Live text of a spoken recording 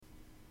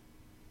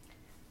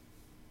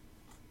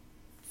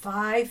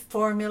5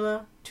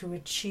 Formula to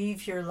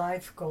Achieve Your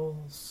Life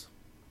Goals.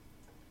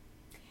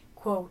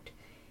 Quote,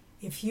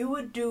 if you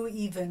would do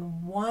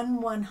even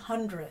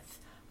 1/100th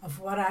of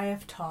what I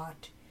have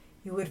taught,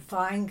 you would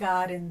find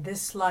God in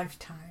this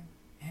lifetime.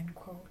 End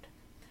quote.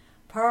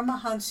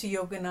 Paramahansa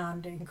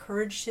Yogananda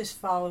encouraged his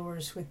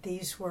followers with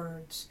these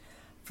words,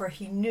 for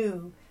he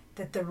knew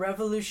that the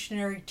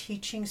revolutionary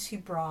teachings he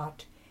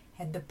brought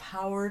had the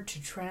power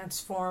to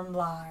transform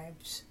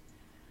lives.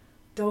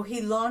 Though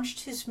he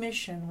launched his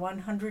mission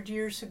 100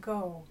 years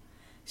ago,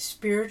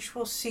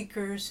 spiritual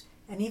seekers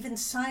and even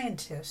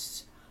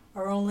scientists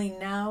are only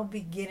now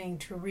beginning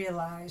to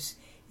realize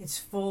its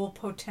full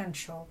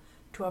potential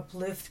to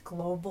uplift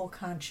global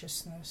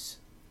consciousness.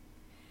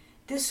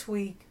 This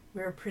week,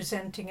 we are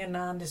presenting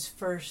Ananda's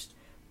first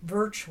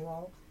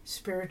virtual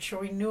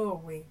Spiritual Renewal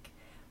Week,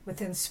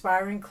 with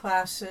inspiring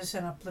classes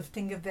and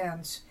uplifting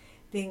events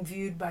being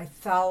viewed by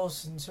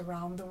thousands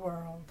around the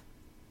world.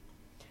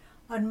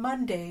 On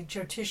Monday,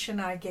 Jyotish and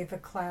I gave a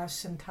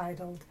class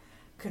entitled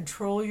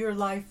Control Your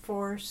Life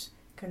Force,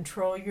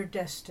 Control Your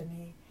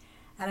Destiny,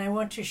 and I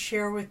want to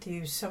share with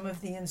you some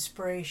of the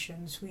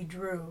inspirations we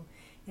drew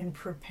in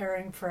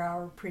preparing for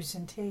our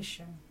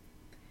presentation.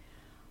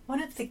 One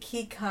of the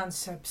key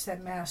concepts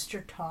that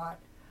Master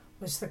taught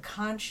was the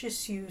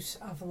conscious use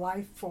of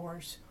life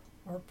force,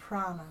 or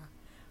prana,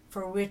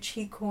 for which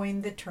he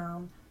coined the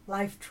term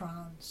life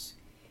trance.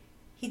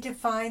 He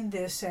defined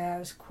this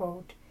as,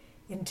 quote,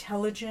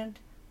 intelligent,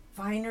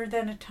 finer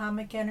than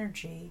atomic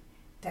energy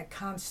that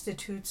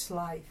constitutes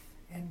life,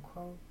 end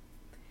quote.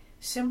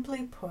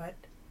 Simply put,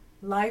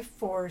 life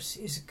force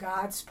is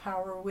God's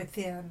power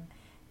within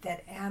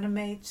that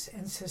animates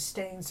and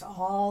sustains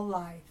all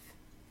life.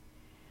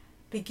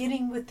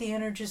 Beginning with the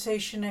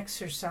energization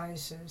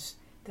exercises,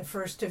 the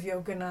first of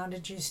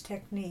Yoganandaji's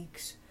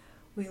techniques,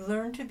 we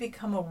learn to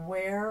become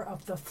aware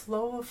of the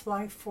flow of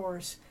life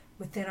force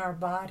within our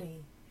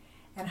body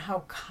and how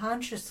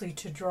consciously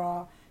to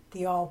draw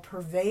the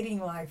all-pervading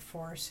life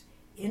force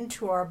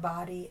into our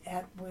body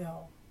at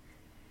will.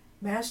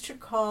 Master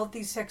called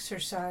these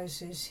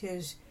exercises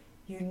his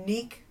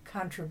unique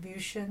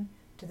contribution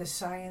to the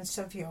science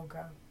of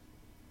yoga.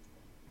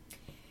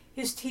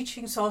 His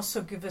teachings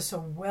also give us a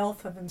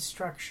wealth of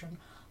instruction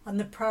on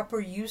the proper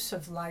use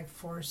of life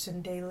force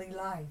in daily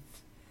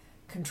life,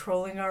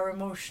 controlling our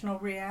emotional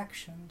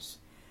reactions,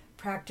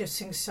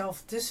 practicing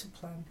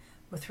self-discipline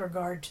with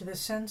regard to the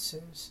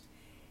senses,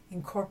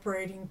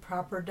 incorporating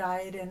proper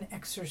diet and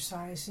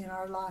exercise in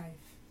our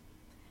life.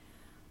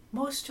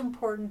 Most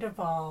important of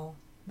all,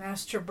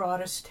 Master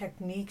brought us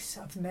techniques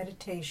of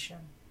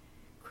meditation,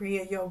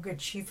 Kriya Yoga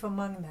chief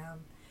among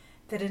them,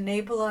 that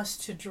enable us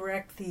to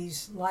direct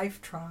these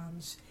life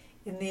trons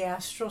in the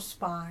astral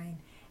spine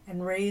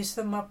and raise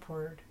them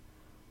upward.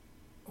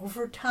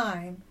 Over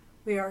time,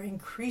 we are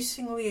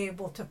increasingly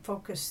able to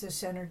focus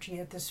this energy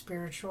at the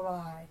spiritual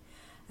eye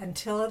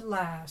until at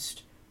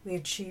last we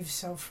achieve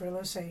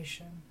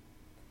self-realization.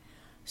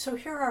 So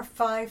here are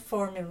 5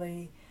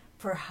 formulae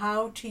for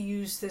how to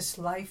use this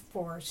life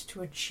force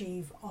to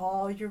achieve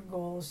all your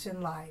goals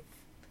in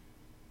life.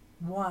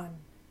 1.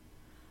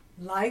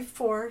 Life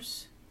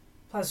force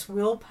plus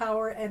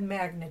willpower and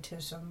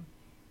magnetism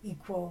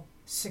equal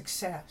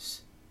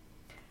success.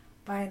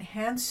 By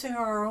enhancing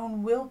our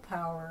own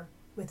willpower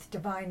with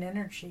divine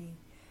energy,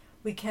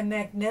 we can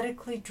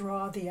magnetically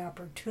draw the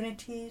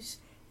opportunities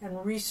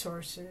and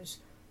resources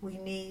we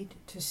need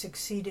to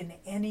succeed in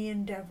any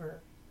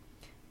endeavor.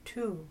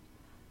 2.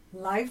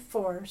 Life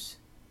force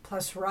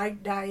plus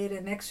right diet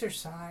and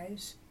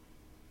exercise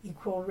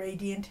equal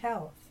radiant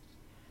health.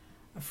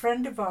 A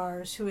friend of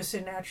ours who is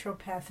a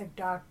naturopathic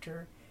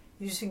doctor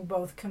using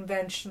both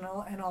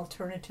conventional and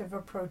alternative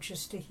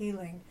approaches to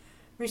healing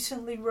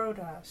recently wrote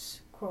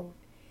us, quote,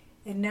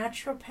 in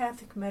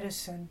naturopathic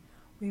medicine,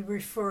 we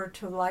refer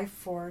to life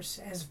force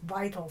as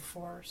vital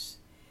force.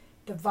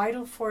 The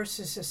vital force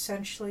is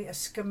essentially a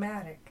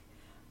schematic,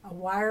 a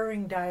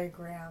wiring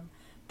diagram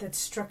that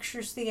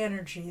structures the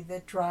energy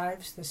that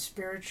drives the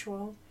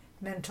spiritual,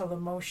 mental,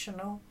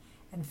 emotional,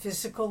 and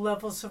physical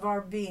levels of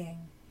our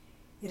being.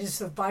 It is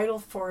the vital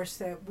force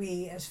that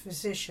we, as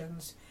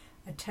physicians,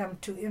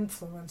 attempt to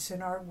influence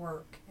in our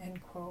work,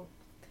 end quote.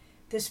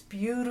 This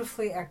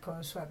beautifully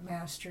echoes what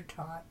Master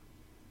taught.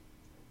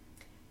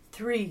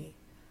 3.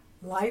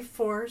 Life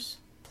force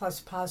plus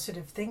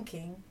positive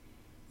thinking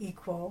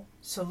equal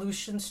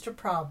solutions to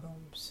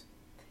problems.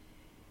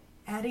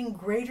 Adding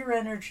greater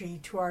energy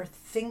to our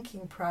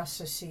thinking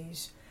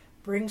processes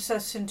brings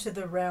us into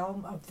the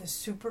realm of the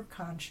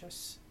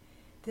superconscious.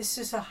 This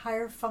is a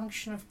higher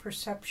function of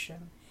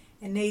perception,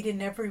 innate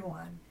in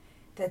everyone,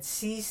 that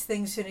sees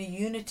things in a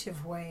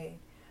unitive way,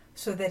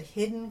 so that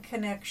hidden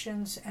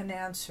connections and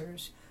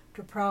answers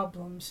to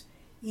problems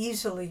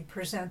easily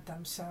present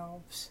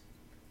themselves.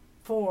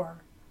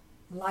 4.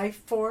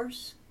 Life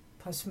force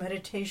plus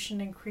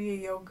meditation and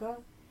Kriya Yoga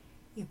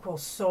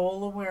equals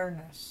soul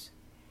awareness.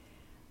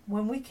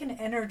 When we can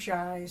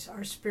energize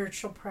our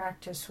spiritual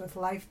practice with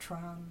life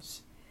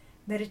trance,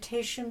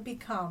 meditation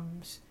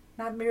becomes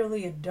not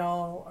merely a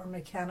dull or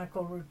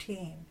mechanical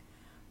routine,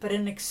 but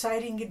an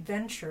exciting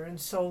adventure in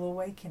soul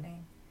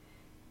awakening.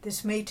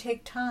 This may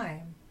take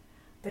time,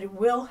 but it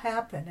will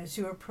happen as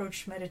you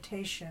approach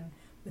meditation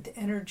with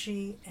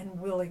energy and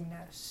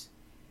willingness.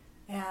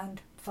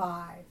 And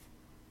 5,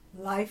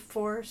 life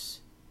force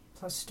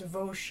plus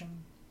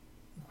devotion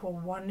equal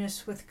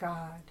oneness with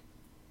God.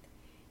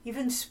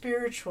 Even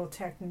spiritual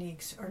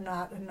techniques are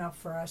not enough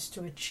for us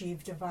to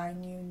achieve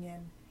divine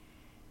union.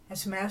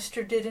 As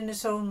Master did in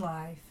his own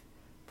life,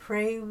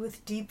 pray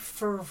with deep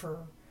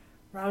fervor,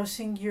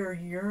 rousing your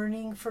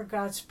yearning for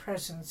God's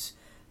presence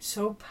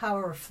so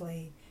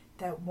powerfully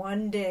that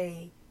one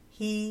day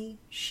he,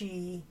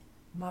 she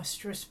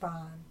must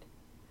respond.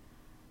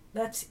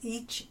 Let's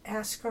each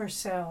ask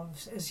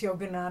ourselves, as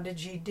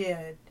Yoganandaji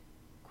did,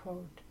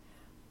 quote,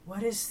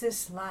 "What is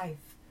this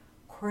life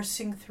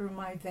coursing through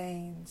my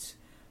veins?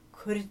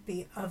 Could it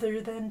be other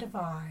than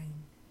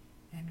divine?"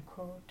 End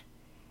quote.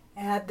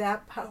 Add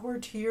that power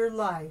to your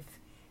life,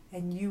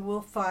 and you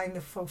will find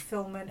the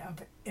fulfillment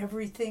of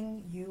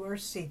everything you are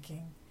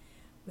seeking.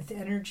 With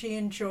energy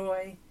and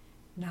joy,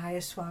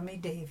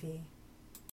 Nayaswami Devi.